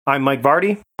I'm Mike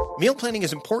Vardy. Meal planning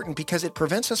is important because it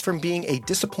prevents us from being a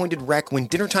disappointed wreck when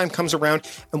dinner time comes around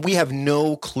and we have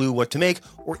no clue what to make,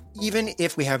 or even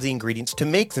if we have the ingredients to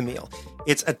make the meal.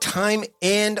 It's a time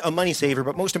and a money saver,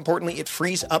 but most importantly, it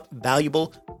frees up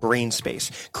valuable brain space.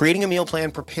 Creating a meal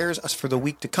plan prepares us for the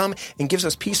week to come and gives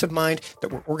us peace of mind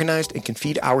that we're organized and can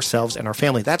feed ourselves and our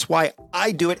family. That's why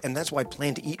I do it, and that's why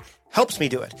Plan to Eat helps me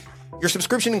do it. Your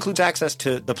subscription includes access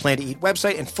to the Plan to Eat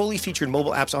website and fully featured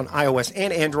mobile apps on iOS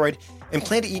and Android. And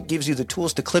Plan to Eat gives you the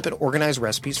tools to clip and organize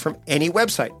recipes from any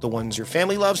website, the ones your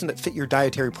family loves and that fit your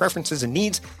dietary preferences and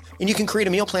needs. And you can create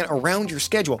a meal plan around your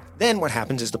schedule. Then what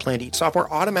happens is the Plan to Eat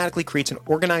software automatically creates an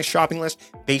organized shopping list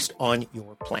based on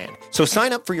your plan. So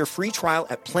sign up for your free trial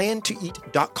at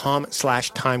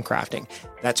plantoeat.com/timecrafting.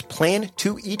 That's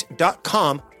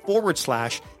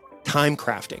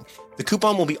plantoeat.com/timecrafting. The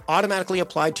coupon will be automatically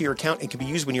applied to your account and can be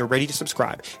used when you're ready to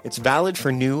subscribe. It's valid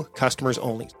for new customers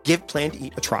only. Give Plan to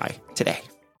Eat a try today.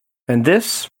 And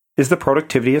this is the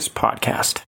Productivityist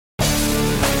Podcast.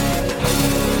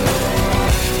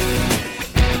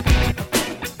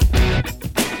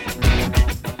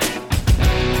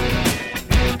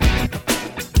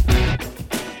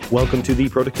 Welcome to the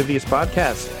Productivityist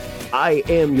Podcast. I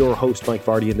am your host, Mike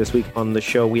Vardy, and this week on the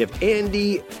show, we have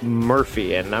Andy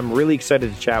Murphy, and I'm really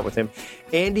excited to chat with him.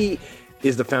 Andy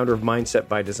is the founder of Mindset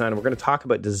by Design, and we're going to talk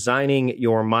about designing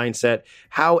your mindset,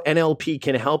 how NLP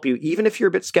can help you, even if you're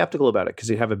a bit skeptical about it, because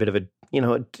you have a bit of a,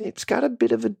 it's got a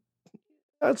bit of a,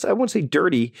 I won't say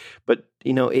dirty, but,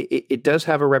 it does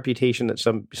have a reputation that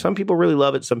some people really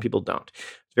love it, some people don't.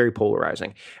 It's very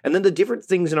polarizing. And then the different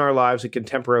things in our lives that can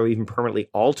temporarily, even permanently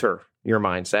alter your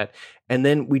mindset. And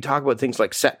then we talk about things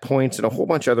like set points and a whole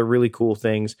bunch of other really cool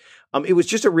things. It was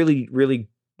just a really, really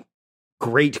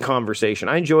great conversation.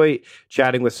 I enjoy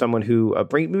chatting with someone who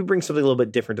brings something a little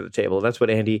bit different to the table. That's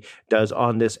what Andy does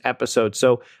on this episode.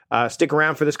 So stick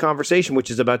around for this conversation,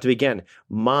 which is about to begin.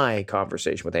 My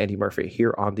conversation with Andy Murphy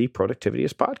here on the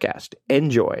Productivityist Podcast.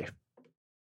 Enjoy.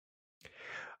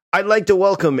 I'd like to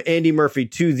welcome Andy Murphy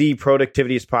to the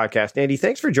Productivityist Podcast. Andy,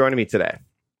 thanks for joining me today.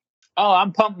 Oh,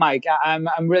 I'm pumped, Mike. I'm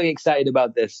really excited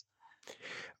about this.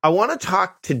 I want to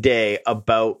talk today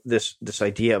about this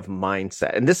idea of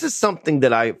mindset. And this is something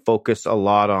that I focus a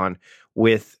lot on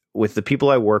with the people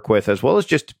I work with, as well as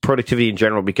just productivity in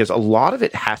general, because a lot of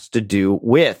it has to do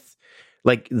with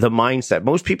like the mindset.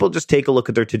 Most people just take a look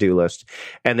at their to-do list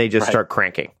and they just start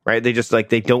cranking, right? They just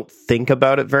they don't think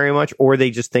about it very much, or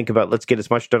they just think about, let's get as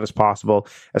much done as possible,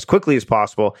 as quickly as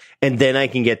possible. And then I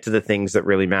can get to the things that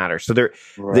really matter. So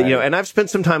and I've spent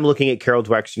some time looking at Carol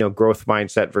Dweck's, growth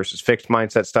mindset versus fixed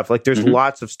mindset stuff. Like there's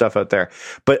lots of stuff out there,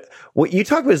 but what you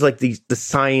talk about is like the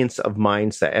science of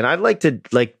mindset. And I'd like to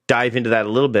dive into that a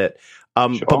little bit.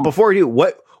 Sure. But before we do,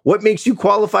 what makes you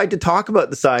qualified to talk about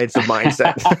the science of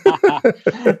mindset?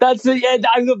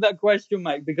 I love that question,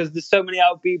 Mike, because there's so many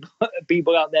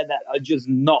people out there that are just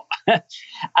not.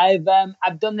 I've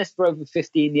done this for over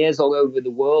 15 years all over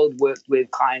the world, worked with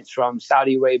clients from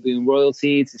Saudi Arabian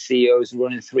royalty to CEOs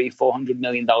running $300-400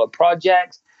 million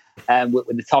projects, worked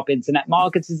with the top internet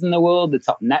marketers in the world, the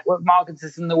top network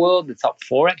marketers in the world, the top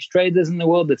Forex traders in the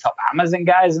world, the top Amazon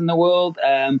guys in the world.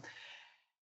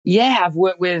 I've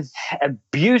worked with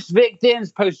abuse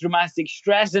victims, post-traumatic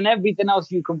stress, and everything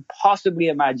else you can possibly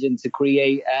imagine to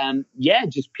create,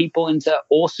 just people into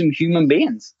awesome human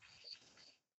beings.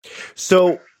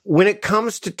 So when it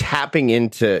comes to tapping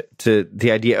into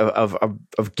the idea of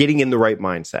getting in the right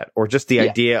mindset, or just the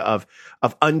idea of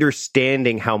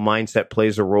understanding how mindset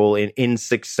plays a role in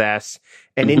success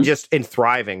and in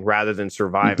thriving rather than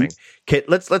surviving. Okay,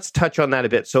 let's touch on that a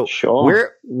bit. So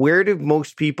sure. Where do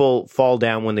most people fall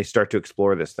down when they start to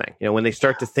explore this thing? When they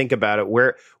start to think about it,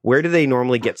 where do they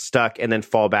normally get stuck and then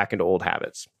fall back into old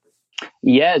habits?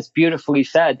 Yeah, it's beautifully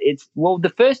said.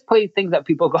 The first thing that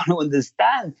people are going to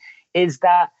understand is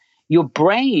that your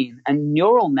brain and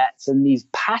neural nets and these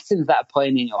patterns that are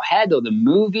playing in your head, or the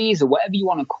movies or whatever you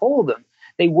want to call them,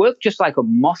 they work just like a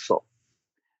muscle.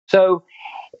 So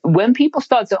when people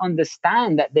start to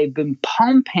understand that they've been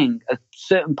pumping a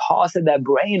certain parts of their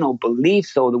brain or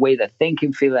beliefs or the way they're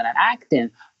thinking, feeling, and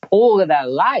acting all of their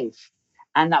life,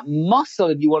 and that muscle,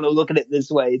 if you want to look at it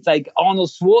this way, it's like Arnold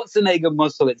Schwarzenegger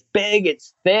muscle. It's big,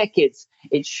 it's thick, it's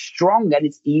strong, and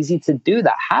it's easy to do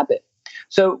that habit.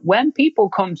 So when people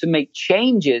come to make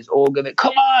changes or go,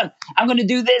 come on, I'm going to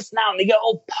do this now, and they get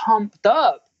all pumped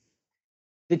up,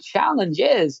 the challenge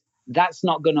is that's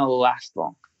not going to last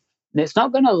long. And it's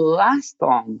not going to last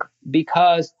long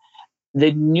because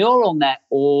the neural net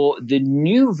or the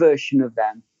new version of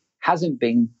them hasn't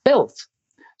been built.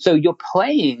 So you're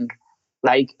playing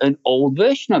like an old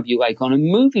version of you, like on a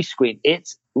movie screen.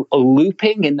 It's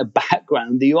looping in the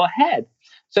background of your head.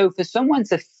 So for someone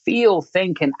to feel,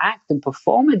 think, and act and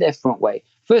perform a different way,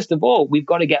 first of all, we've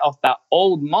got to get off that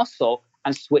old muscle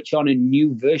and switch on a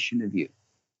new version of you.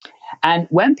 And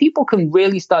when people can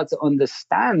really start to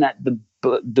understand that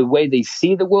the way they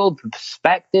see the world, the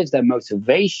perspectives, their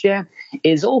motivation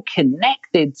is all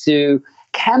connected to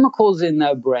chemicals in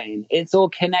their brain. It's all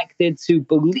connected to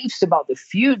beliefs about the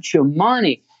future,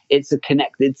 money. It's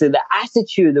connected to the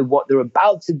attitude of what they're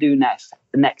about to do next,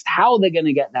 how they're going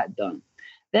to get that done.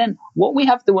 Then what we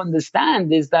have to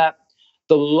understand is that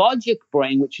the logic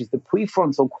brain, which is the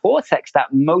prefrontal cortex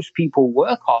that most people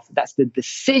work off, that's the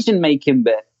decision-making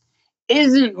bit,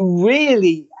 isn't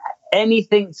really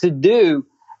anything to do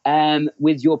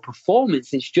with your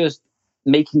performance. It's just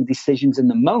making decisions in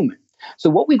the moment. So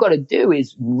what we've got to do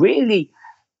is really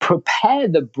prepare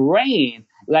the brain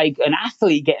like an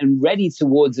athlete getting ready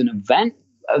towards an event.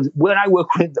 When I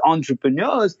work with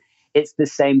entrepreneurs, it's the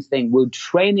same thing. We're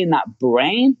training that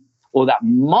brain or that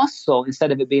muscle.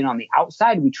 Instead of it being on the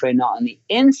outside, we train it on the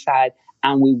inside,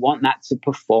 and we want that to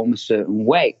perform a certain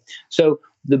way. So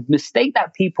the mistake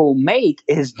that people make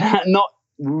is not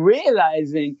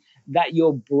realizing that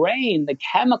your brain, the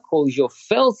chemicals, your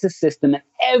filter system, and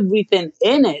everything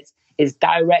in it is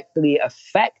directly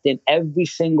affecting every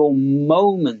single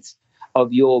moment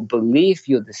of your belief,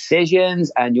 your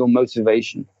decisions, and your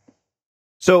motivation.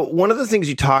 So one of the things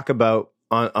you talk about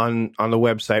on the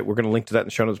website, we're going to link to that in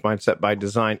the show notes, Mindset by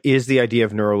Design, is the idea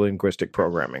of neuro-linguistic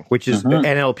programming, which is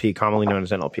NLP, commonly known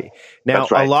as NLP. Now,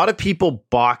 a lot of people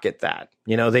balk at that.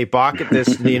 They balk at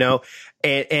this,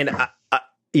 and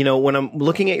when I'm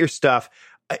looking at your stuff,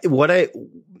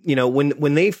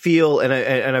 when they feel,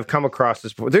 and I've come across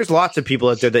this before, there's lots of people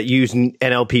out there that use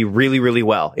NLP really, really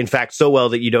well. In fact, so well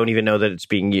that you don't even know that it's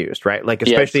being used, right? Like,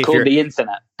 especially it's called the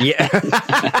internet. Yeah.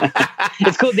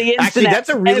 It's called the internet. Actually, that's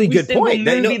a really good point.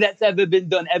 Every movie that's ever been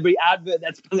done, every advert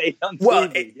that's played on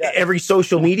TV. Every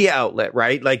social media outlet,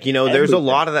 right? Like, there's a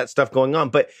lot of that stuff going on.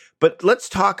 But let's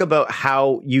talk about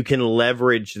how you can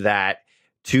leverage that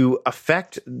to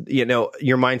affect,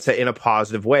 your mindset in a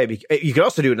positive way. You can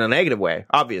also do it in a negative way,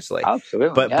 obviously.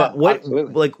 Absolutely. But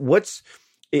what's,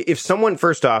 if someone,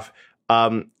 first off,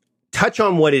 touch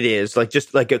on what it is, like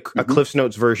just like a Cliff's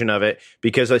Notes version of it,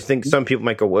 because I think some people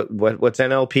might go, what's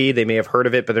NLP? They may have heard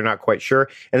of it, but they're not quite sure.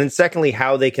 And then secondly,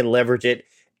 how they can leverage it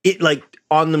like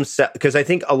on themselves, because I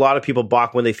think a lot of people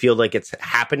balk when they feel like it's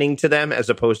happening to them as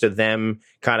opposed to them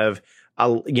kind of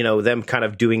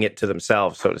doing it to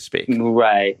themselves, so to speak.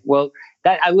 Right. Well,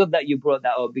 I love that you brought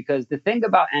that up, because the thing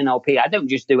about NLP, I don't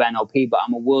just do NLP, but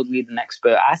I'm a world leading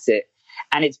expert at it.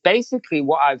 And it's basically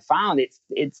what I've found.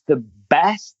 It's the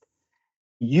best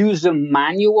user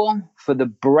manual for the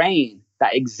brain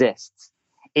that exists.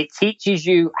 It teaches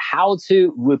you how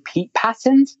to repeat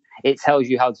patterns. It tells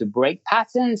you how to break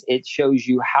patterns. It shows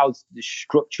you the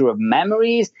structure of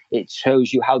memories. It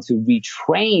shows you how to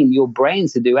retrain your brain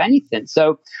to do anything.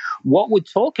 So what we're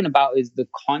talking about is the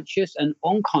conscious and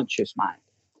unconscious mind.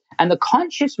 And the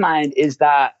conscious mind is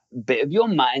that bit of your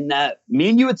mind that me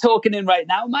and you are talking in right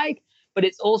now, Mike, but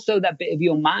it's also that bit of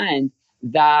your mind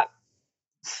that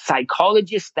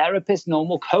psychologists, therapists,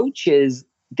 normal coaches,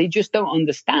 they just don't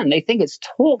understand. They think it's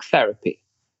talk therapy.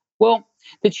 Well,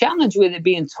 the challenge with it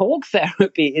being talk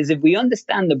therapy is if we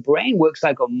understand the brain works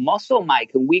like a muscle,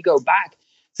 Mike, and we go back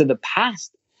to the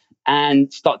past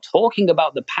and start talking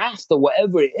about the past or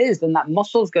whatever it is, then that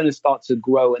muscle is going to start to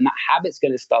grow and that habit's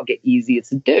going to start to get easier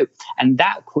to do. And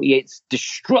that creates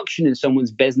destruction in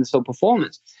someone's business or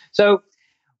performance. So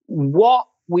what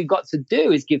we got to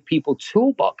do is give people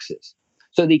toolboxes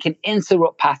so they can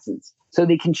interrupt patterns, so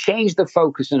they can change the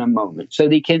focus in a moment, so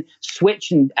they can switch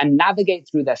and navigate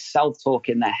through their self-talk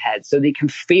in their head, so they can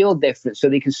feel different, so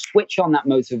they can switch on that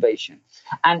motivation.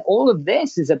 And all of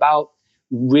this is about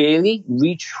really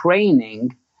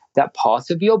retraining that part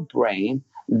of your brain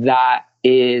that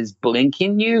is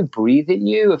blinking you, breathing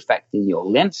you, affecting your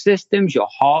lymph systems, your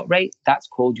heart rate. That's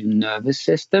called your nervous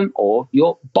system or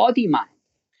your body mind.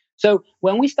 So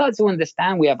when we start to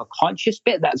understand we have a conscious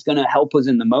bit that's going to help us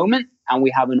in the moment, and we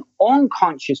have an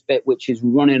unconscious bit which is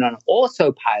running on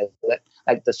autopilot,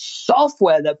 like the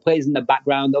software that plays in the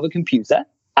background of a computer.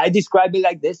 I describe it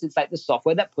like this. It's like the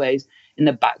software that plays in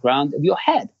the background of your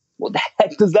head. What the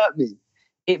heck does that mean?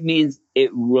 It means it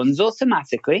runs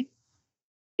automatically,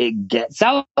 it gets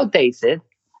outdated,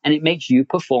 and it makes you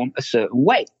perform a certain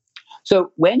way.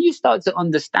 So when you start to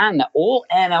understand that all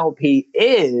NLP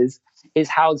is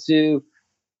how to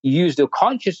use the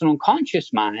conscious and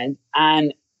unconscious mind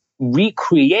and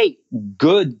recreate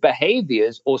good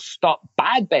behaviors or stop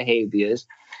bad behaviors,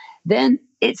 then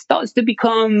it starts to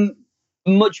become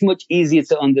much, much easier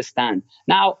to understand.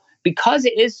 Now, because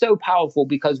it is so powerful,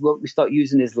 because what we start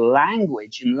using is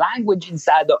language, and language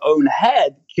inside our own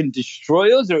head can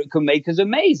destroy us or it can make us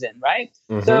amazing, right?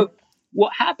 Mm-hmm. So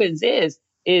what happens is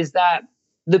that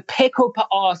the pickup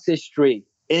artistry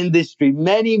industry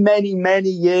many, many, many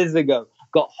years ago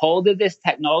got hold of this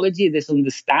technology, this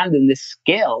understanding, this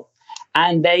skill,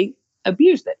 and they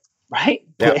abused it, right?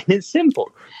 Yeah. And it's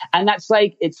simple. And it's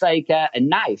like a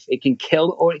knife. It can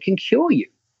kill or it can cure you.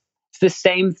 It's the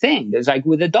same thing. It's like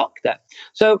with a doctor.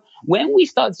 So when we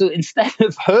start to, instead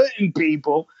of hurting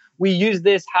people, we use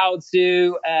this how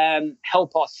to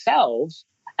help ourselves.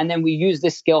 And then we use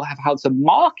this skill of how to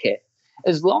market.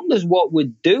 As long as what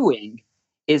we're doing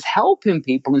is helping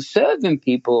people and serving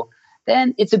people,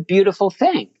 then it's a beautiful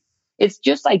thing. It's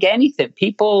just like anything.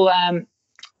 People,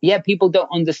 people don't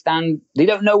understand. They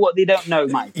don't know what they don't know,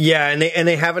 Mike. Yeah, and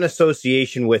they have an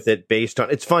association with it based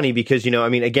on. It's funny because I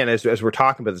mean, again, as we're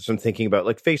talking about this, I'm thinking about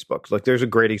like Facebook. Like, there's a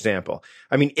great example.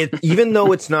 I mean, even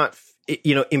though it's not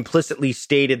implicitly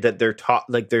stated that they're taught,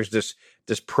 like there's this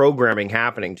programming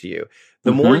happening to you.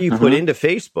 The more you put into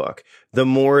Facebook, the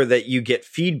more that you get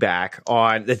feedback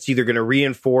on that's either going to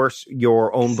reinforce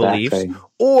your own beliefs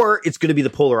or it's going to be the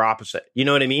polar opposite. You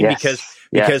know what I mean? Yes.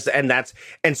 Because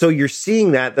and so you're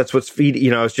seeing that. That's what's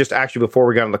it's just actually before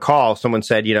we got on the call, someone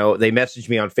said, they messaged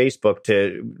me on Facebook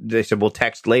they said, we'll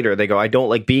text later. They go, I don't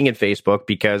like being in Facebook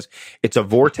because it's a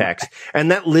vortex. And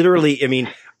that literally, I mean,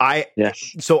 I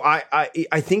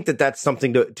think that's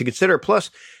something to consider.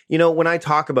 Plus, when I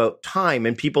talk about time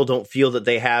and people don't feel that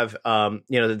they have,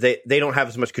 that they don't have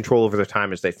as much control over their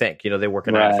time as they think. They work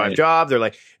a 9-to-5 job. They're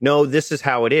like, no, this is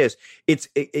how it is. It's,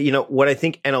 what I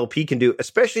think NLP can do,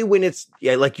 especially when it's,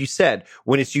 like you said,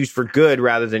 when it's used for good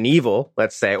rather than evil,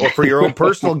 let's say, or for your own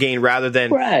personal gain rather than,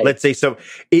 let's say, so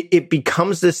it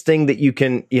becomes this thing that you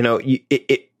can,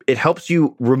 it helps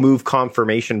you remove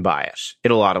confirmation bias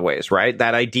in a lot of ways, right?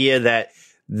 That idea that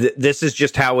this is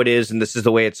just how it is and this is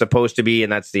the way it's supposed to be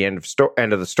and that's the end of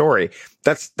the story.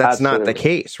 That's not the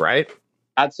case, right?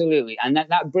 Absolutely. And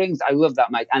that brings, I love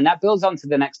that, Mike. And that builds on to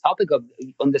the next topic of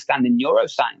understanding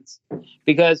neuroscience.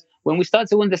 Because when we start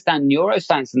to understand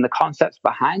neuroscience and the concepts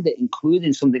behind it,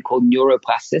 including something called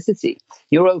neuroplasticity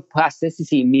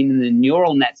meaning the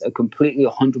neural nets are completely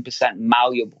 100%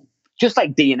 malleable. Just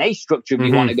like DNA structure, if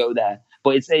you want to go there.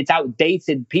 But it's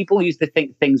outdated. People used to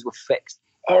think things were fixed.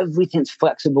 Everything's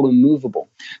flexible and movable.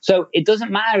 So it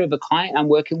doesn't matter if a client I'm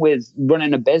working with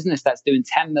running a business that's doing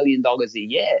 $10 million a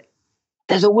year.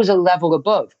 There's always a level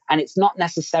above. And it's not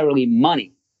necessarily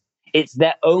money. It's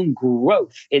their own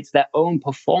growth. It's their own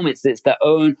performance. It's their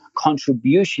own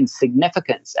contribution,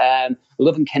 significance,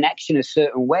 love and connection a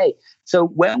certain way. So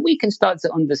when we can start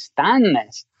to understand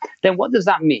this, then what does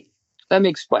that mean? Let me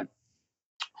explain.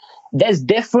 There's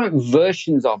different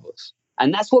versions of us.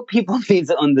 And that's what people need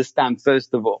to understand,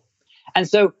 first of all. And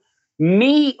so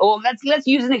let's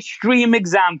use an extreme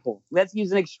example.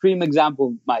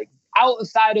 Mike.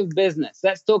 Outside of business,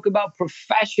 let's talk about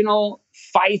professional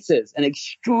fighters, an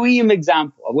extreme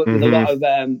example. I worked with a lot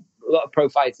of pro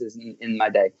fighters in my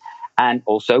day and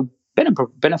also been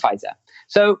a fighter.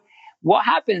 So what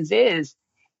happens is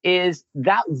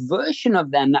that version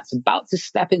of them that's about to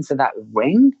step into that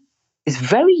ring is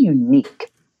very unique.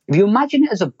 If you imagine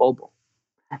it as a bubble,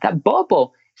 that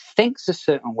bubble thinks a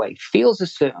certain way, feels a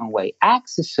certain way,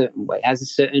 acts a certain way, has a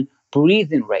certain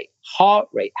breathing rate, heart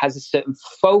rate, has a certain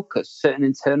focus, certain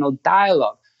internal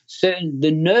dialogue,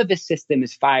 the nervous system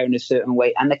is firing a certain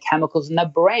way, and the chemicals in the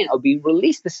brain are being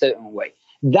released a certain way.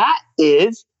 That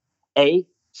is a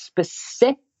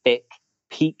specific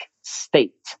peak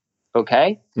state.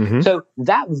 Okay? So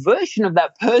that version of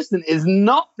that person is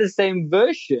not the same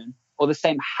version or the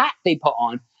same hat they put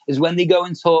on as when they go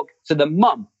and talk to the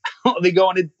mum or they go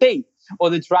on a date or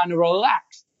they're trying to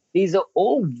relax. These are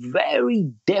all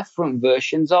very different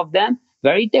versions of them,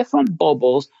 very different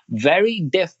bubbles, very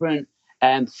different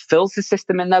filter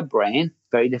system in their brain,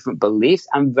 very different beliefs,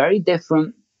 and very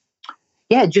different,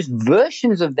 just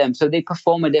versions of them. So they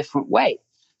perform a different way.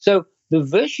 So the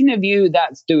version of you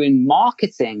that's doing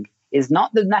marketing is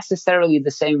not necessarily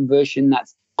the same version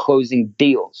that's closing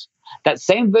deals. That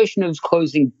same version who's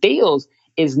closing deals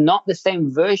is not the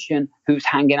same version who's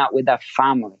hanging out with their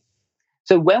family.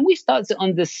 So when we start to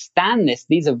understand this,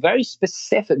 these are very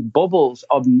specific bubbles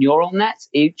of neural nets,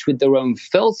 each with their own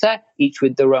filter, each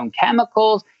with their own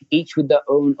chemicals, each with their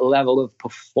own level of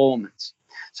performance.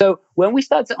 So when we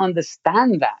start to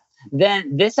understand that,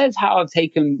 then this is how I've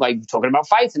taken, like talking about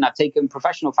fighting, I've taken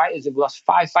professional fighters who've lost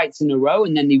 5 fights in a row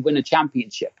and then they win a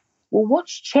championship. Well,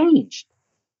 what's changed?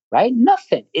 right?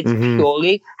 Nothing. It's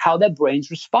purely how their brain's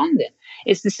responding.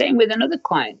 It's the same with another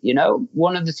client. You know,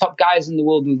 one of the top guys in the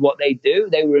world with what they do,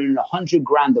 they were in 100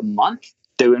 grand a month,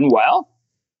 doing well.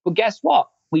 But guess what?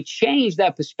 We changed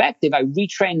their perspective. I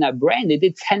retrained their brain. They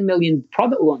did 10 million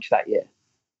product launch that year.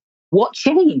 What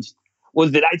changed?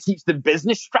 Did I teach the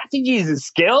business strategies and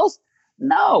skills?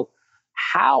 No.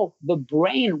 How the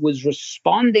brain was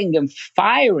responding and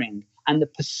firing, and the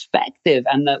perspective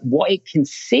and what it can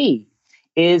see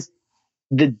is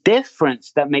the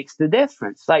difference that makes the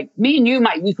difference. Like me and you,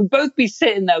 Mike, we could both be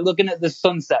sitting there looking at the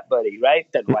sunset, buddy, right?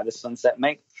 Don't know why the sunset,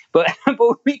 mate. But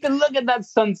we can look at that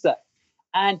sunset,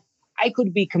 and I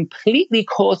could be completely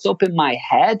caught up in my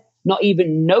head, not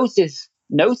even notice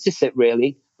it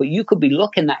really, but you could be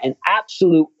looking at in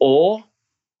absolute awe,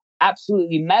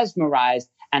 absolutely mesmerized,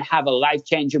 and have a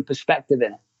life-changing perspective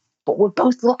in it. But we're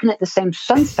both looking at the same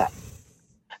sunset.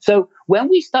 So when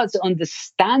we start to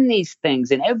understand these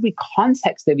things in every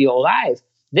context of your life,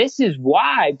 this is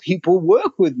why people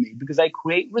work with me, because I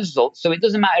create results. So it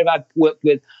doesn't matter if I've worked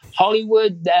with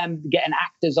Hollywood, getting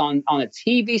actors on a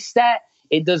TV set.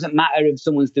 It doesn't matter if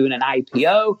someone's doing an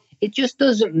IPO. It just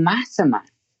doesn't matter, man.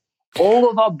 All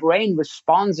of our brain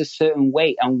responds a certain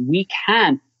way, and we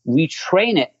can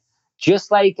retrain it,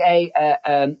 just like a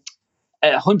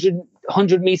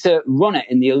 100-meter runner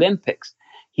in the Olympics.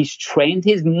 He's trained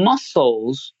his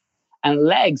muscles and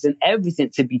legs and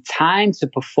everything to be timed to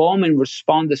perform and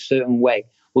respond a certain way.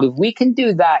 Well, if we can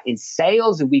do that in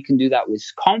sales, if we can do that with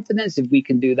confidence, if we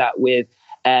can do that with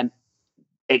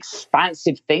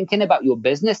expansive thinking about your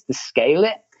business to scale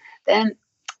it, then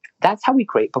that's how we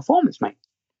create performance, mate.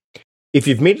 If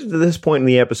you've made it to this point in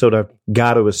the episode, I've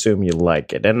got to assume you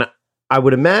like it. And I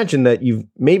would imagine that you've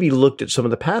maybe looked at some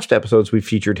of the past episodes we've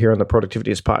featured here on the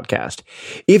Productivityist podcast.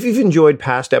 If you've enjoyed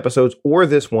past episodes or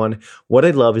this one, what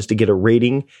I'd love is to get a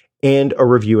rating and a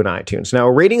review in iTunes. Now,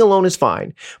 a rating alone is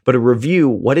fine, but a review,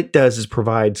 what it does is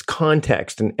provides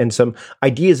context and some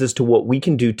ideas as to what we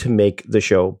can do to make the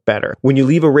show better. When you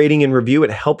leave a rating and review,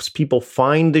 it helps people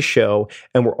find the show,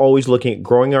 and we're always looking at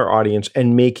growing our audience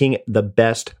and making the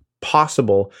best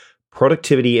possible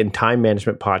productivity and time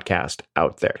management podcast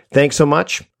out there. Thanks so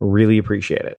much. Really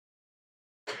appreciate it.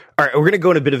 All right, we're going to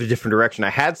go in a bit of a different direction. I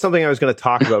had something I was going to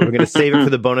talk about. We're going to save it for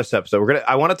the bonus episode.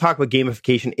 I want to talk about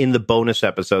gamification in the bonus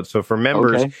episode. So for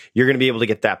members, you're going to be able to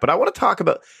get that. But I want to talk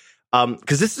about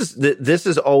because this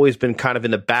has always been kind of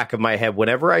in the back of my head.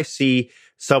 Whenever I see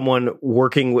someone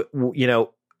working with,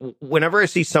 whenever I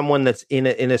see someone that's in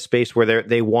a space where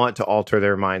they want to alter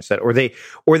their mindset,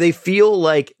 or they feel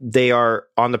like they are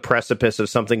on the precipice of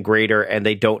something greater and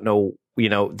they don't know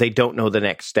the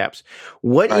next steps.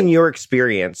 What in your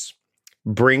experience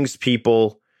brings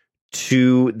people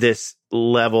to this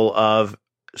level of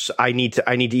I need to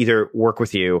either work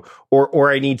with you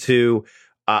or I need to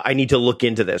look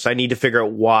into this. I need to figure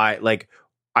out why, like,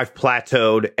 I've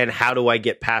plateaued and how do I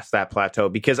get past that plateau?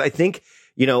 Because I think,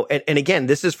 and again,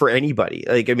 this is for anybody.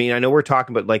 Like, I mean, I know we're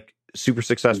talking about like super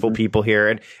successful people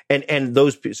here, and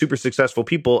those super successful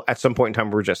people at some point in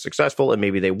time were just successful and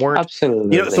maybe they weren't.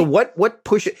 Absolutely. So what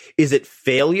push it? Is it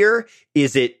failure?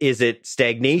 Is it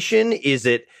stagnation? Is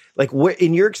it like, what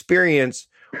in your experience,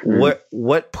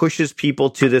 what pushes people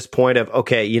to this point of,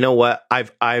 okay, you know what?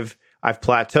 I've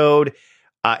plateaued.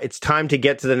 It's time to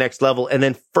get to the next level. And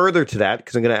then further to that,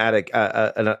 because I'm going to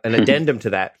add an addendum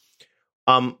to that.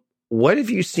 What have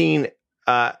you seen?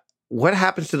 What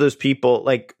happens to those people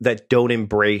like that don't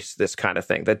embrace this kind of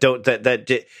thing?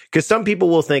 Because some people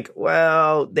will think,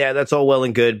 well, yeah, that's all well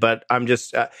and good, but I'm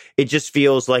just, it just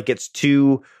feels like it's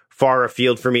too far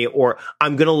afield for me, or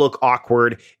I'm going to look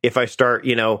awkward if I start,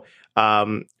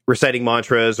 reciting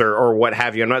mantras or what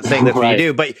have you. I'm not saying that's what you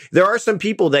do, but there are some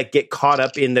people that get caught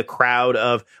up in the crowd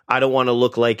of, I don't want to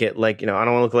look like it, like, I don't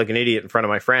want to look like an idiot in front of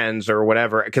my friends or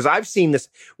whatever. Because I've seen this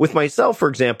with myself, for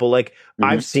example, like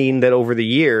I've seen that over the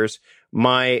years,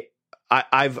 I've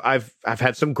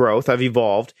had some growth, I've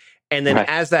evolved. And then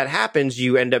as that happens,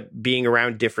 you end up being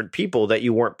around different people that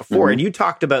you weren't before. And you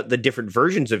talked about the different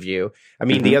versions of you. I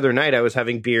mean, the other night I was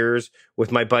having beers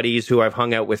with my buddies who I've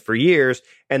hung out with for years.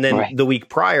 And then the week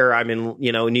prior, I'm in,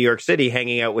 New York City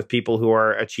hanging out with people who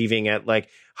are achieving at like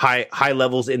high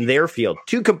levels in their field.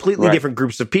 Two completely different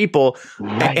groups of people.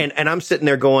 And I'm sitting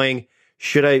there going,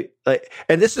 should I like,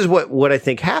 and this is what I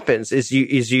think happens is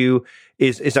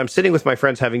I'm sitting with my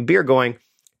friends having beer going,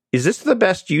 is this the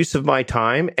best use of my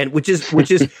time? And which is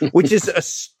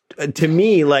to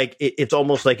me, like it's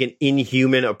almost like an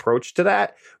inhuman approach to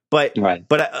that. But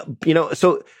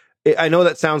so I know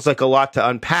that sounds like a lot to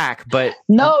unpack, but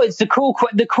no, it's the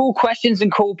cool questions and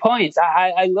cool points.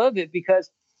 I love it because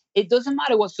it doesn't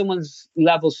matter what someone's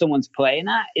playing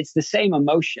at. It's the same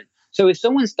emotion. So if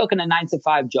someone's stuck in a 9 to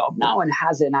 5 job now and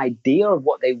has an idea of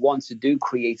what they want to do,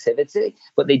 creativity,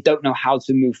 but they don't know how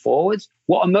to move forwards,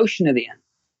 what emotion are they in?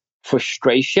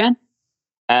 Frustration,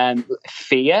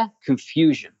 fear,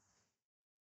 confusion.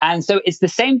 And so it's the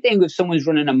same thing with someone's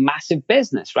running a massive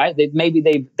business, right? Maybe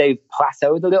they've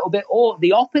plateaued a little bit, or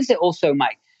the opposite also,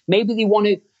 Mike. Maybe they want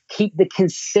to keep the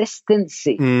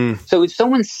consistency. So if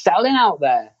someone's selling out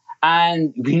there,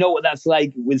 and we know what that's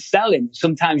like with selling,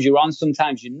 sometimes you're on,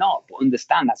 sometimes you're not, but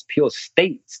understand that's pure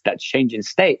state, that's changing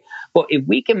state. But if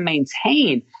we can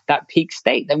maintain that peak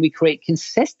state, then we create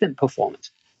consistent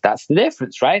performance. That's the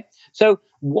difference, right? So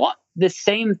what the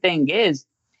same thing is,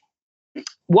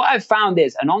 what I've found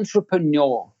is an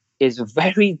entrepreneur is a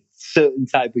very certain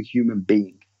type of human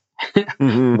being,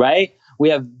 right? We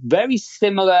have very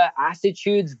similar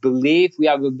attitudes, belief. We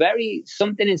have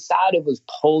something inside of us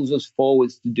pulls us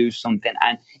forwards to do something,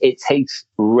 and it takes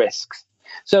risks.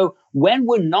 So when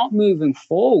we're not moving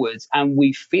forwards and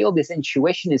we feel this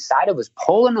intuition inside of us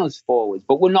pulling us forwards,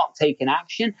 but we're not taking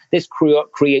action, this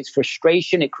creates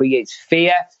frustration, it creates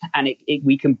fear, and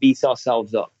we can beat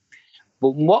ourselves up.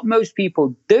 But what most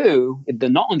people do, if they're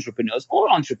not entrepreneurs or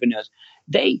entrepreneurs,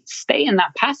 they stay in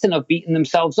that pattern of beating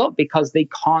themselves up because they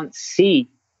can't see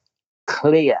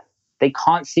clear. They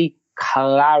can't see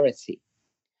clarity.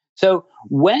 So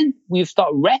when you start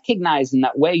recognizing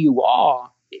that where you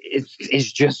are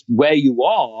is just where you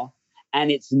are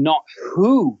and it's not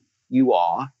who you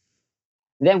are,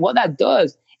 then what that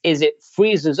does is it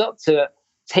frees us up to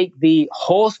take the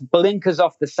horse blinkers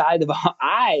off the side of our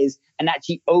eyes and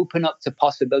actually open up to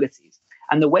possibilities.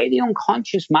 And the way the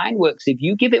unconscious mind works, if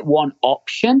you give it one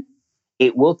option,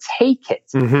 it will take it.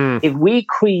 If we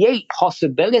create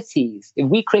possibilities, if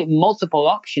we create multiple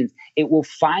options, it will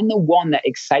find the one that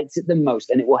excites it the most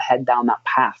and it will head down that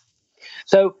path.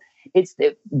 So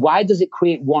why does it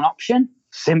create one option?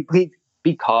 Simply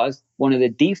because one of the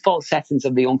default settings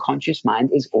of the unconscious mind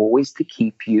is always to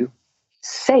keep you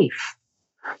safe.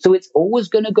 So it's always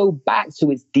going to go back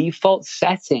to its default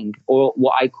setting, or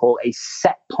what I call a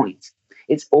set point.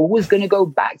 It's always going to go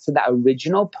back to that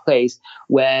original place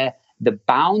where the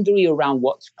boundary around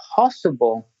what's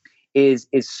possible is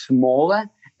smaller,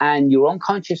 and your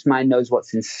unconscious mind knows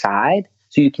what's inside.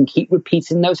 So you can keep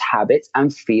repeating those habits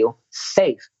and feel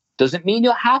safe. Doesn't mean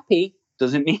you're happy.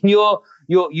 Doesn't mean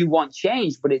you want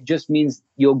change, but it just means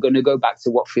you're going to go back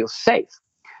to what feels safe.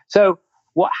 So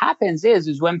what happens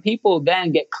is when people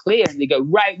then get clear and they go,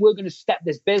 right, we're going to step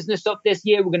this business up this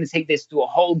year. We're going to take this to a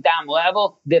whole damn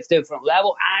level, this different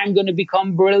level. I'm going to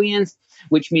become brilliant,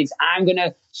 which means I'm going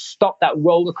to stop that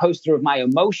roller coaster of my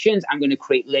emotions. I'm going to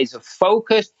create laser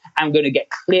focus. I'm going to get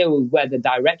clear with where the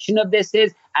direction of this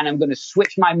is. And I'm going to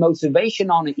switch my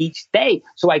motivation on each day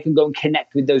so I can go and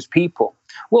connect with those people.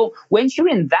 Well, once you're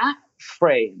in that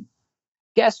frame,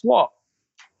 guess what?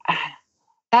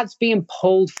 That's being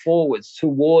pulled forwards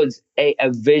towards a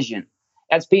vision.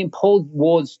 That's being pulled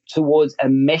towards a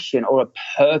mission or a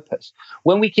purpose.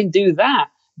 When we can do that,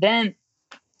 then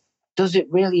does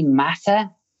it really matter?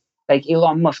 Like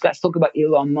Elon Musk, let's talk about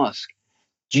Elon Musk.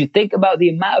 Do you think about the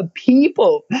amount of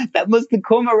people that must have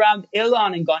come around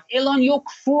Elon and gone, Elon, you're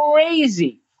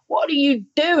crazy. What are you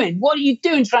doing? What are you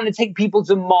doing trying to take people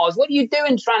to Mars? What are you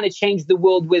doing trying to change the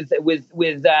world with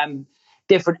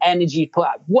different energy?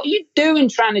 What are you doing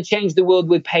trying to change the world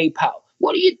with PayPal?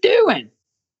 What are you doing?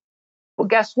 Well,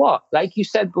 guess what? Like you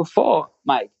said before,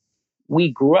 Mike, we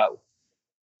grow,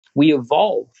 we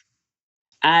evolve.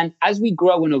 And as we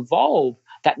grow and evolve,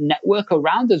 that network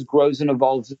around us grows and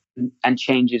evolves and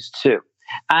changes too.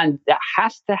 And that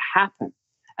has to happen.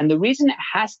 And the reason it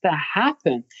has to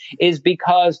happen is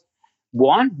because,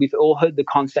 one, we've all heard the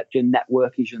concept your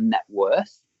network is your net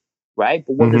worth. Right?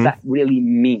 But what does that really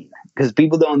mean? Because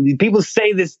people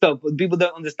say this stuff, but people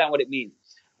don't understand what it means.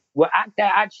 We're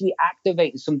actually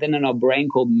activating something in our brain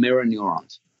called mirror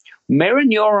neurons. Mirror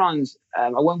neurons, I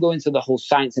won't go into the whole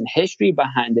science and history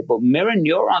behind it, but mirror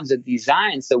neurons are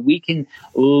designed so we can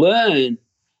learn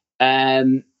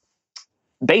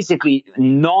basically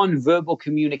non-verbal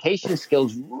communication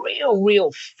skills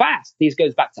real fast. This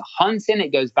goes back to hunting,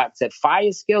 it goes back to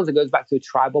fire skills, it goes back to a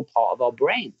tribal part of our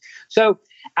brain. So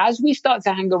as we start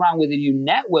to hang around with a new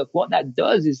network, what that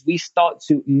does is we start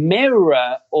to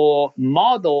mirror or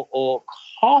model or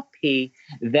copy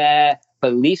their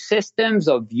belief systems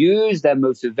or views, their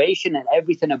motivation and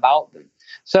everything about them.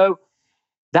 So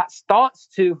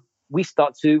we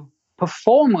start to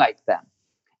perform like them.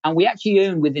 And we actually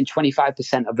earn within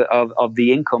 25% of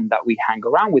the income that we hang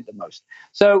around with the most.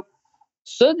 So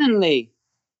suddenly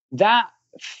that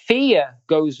fear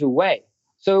goes away.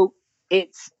 So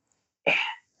it's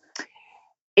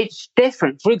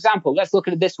different. For example, let's look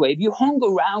at it this way. If you hung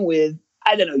around with,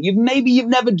 I don't know, you've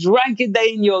never drank a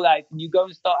day in your life, and you go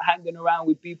and start hanging around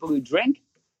with people who drink,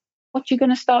 what you going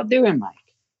to start doing, Mike?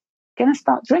 Going to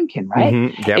start drinking, right?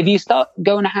 Mm-hmm, yep. If you start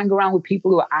going to hang around with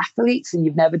people who are athletes and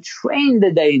you've never trained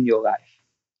a day in your life,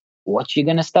 what you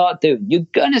going to start doing? You're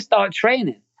going to start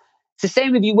training. It's the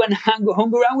same if you went and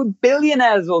hung around with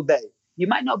billionaires all day. You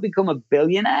might not become a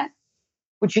billionaire,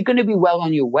 but you're going to be well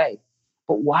on your way.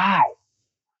 But why?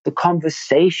 The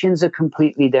conversations are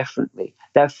completely differently.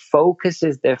 Their focus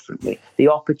is differently. The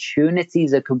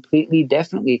opportunities are completely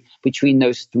differently between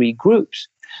those three groups.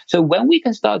 So when we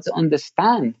can start to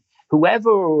understand whoever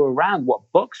are around, what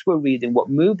books we're reading, what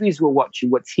movies we're watching,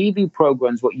 what TV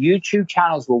programs, what YouTube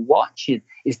channels we're watching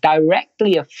is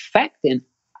directly affecting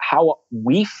how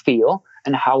we feel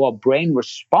and how our brain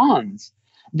responds,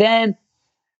 then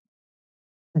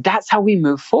that's how we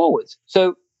move forward.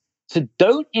 So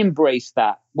don't embrace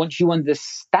that. Once you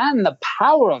understand the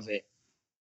power of it,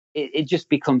 it just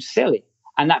becomes silly.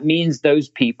 And that means those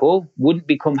people wouldn't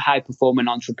become high-performing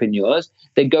entrepreneurs.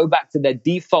 They go back to their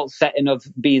default setting of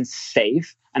being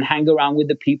safe and hang around with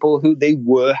the people who they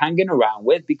were hanging around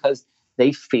with because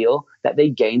they feel that they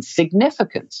gain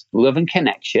significance, love and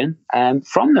connection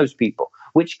from those people,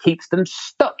 which keeps them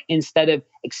stuck instead of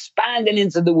expanding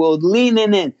into the world,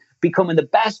 leaning in, becoming the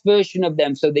best version of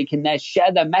them so they can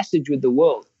share their message with the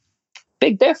world.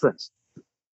 Big difference.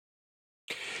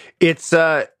 It's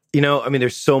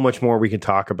there's so much more we can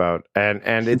talk about, and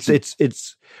it's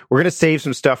we're going to save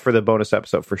some stuff for the bonus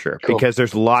episode for sure, cool. Because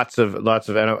there's lots of,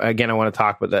 and again, I want to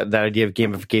talk about that idea of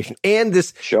gamification and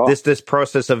this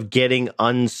process of getting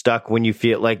unstuck when you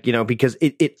feel like, because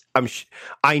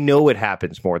I know it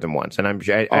happens more than once, and I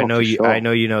know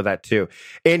you know that too.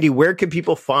 Andy, where can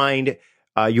people find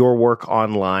your work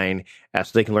online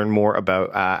so they can learn more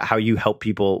about how you help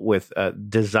people with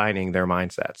designing their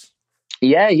mindsets?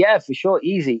 Yeah, for sure.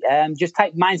 Easy. Just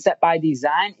type Mindset by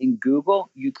Design in Google.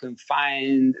 You can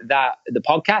find that the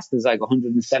podcast, there's like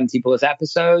 170 plus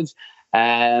episodes. You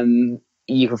can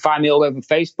find me all over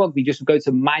Facebook. You just go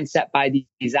to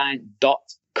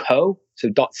mindsetbydesign.co, so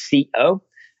 .co,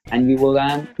 and you will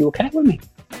connect with me.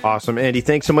 Awesome. Andy,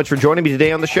 thanks so much for joining me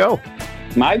today on the show.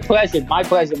 My pleasure,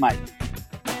 Mike.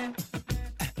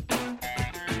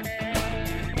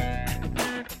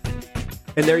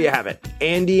 And there you have it.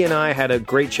 Andy and I had a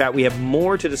great chat. We have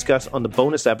more to discuss on the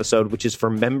bonus episode, which is for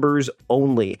members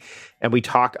only. And we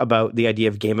talk about the idea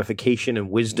of gamification and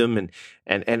wisdom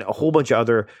and a whole bunch of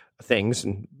other things,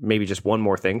 and maybe just one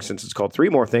more thing since it's called 3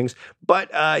 more things.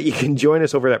 But you can join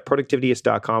us over at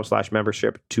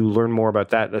productivityist.com/membership to learn more about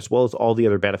that, as well as all the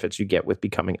other benefits you get with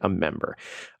becoming a member.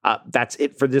 That's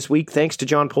it for this week. Thanks to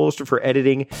John Polster for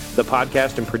editing the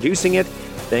podcast and producing it.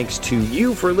 Thanks to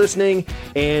you for listening.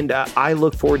 And I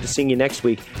look forward to seeing you next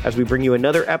week as we bring you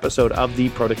another episode of the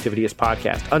Productivityist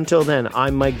podcast. Until then,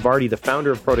 I'm Mike Vardy, the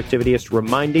founder of Productivityist,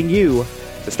 reminding you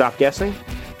to stop guessing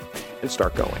and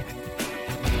start going.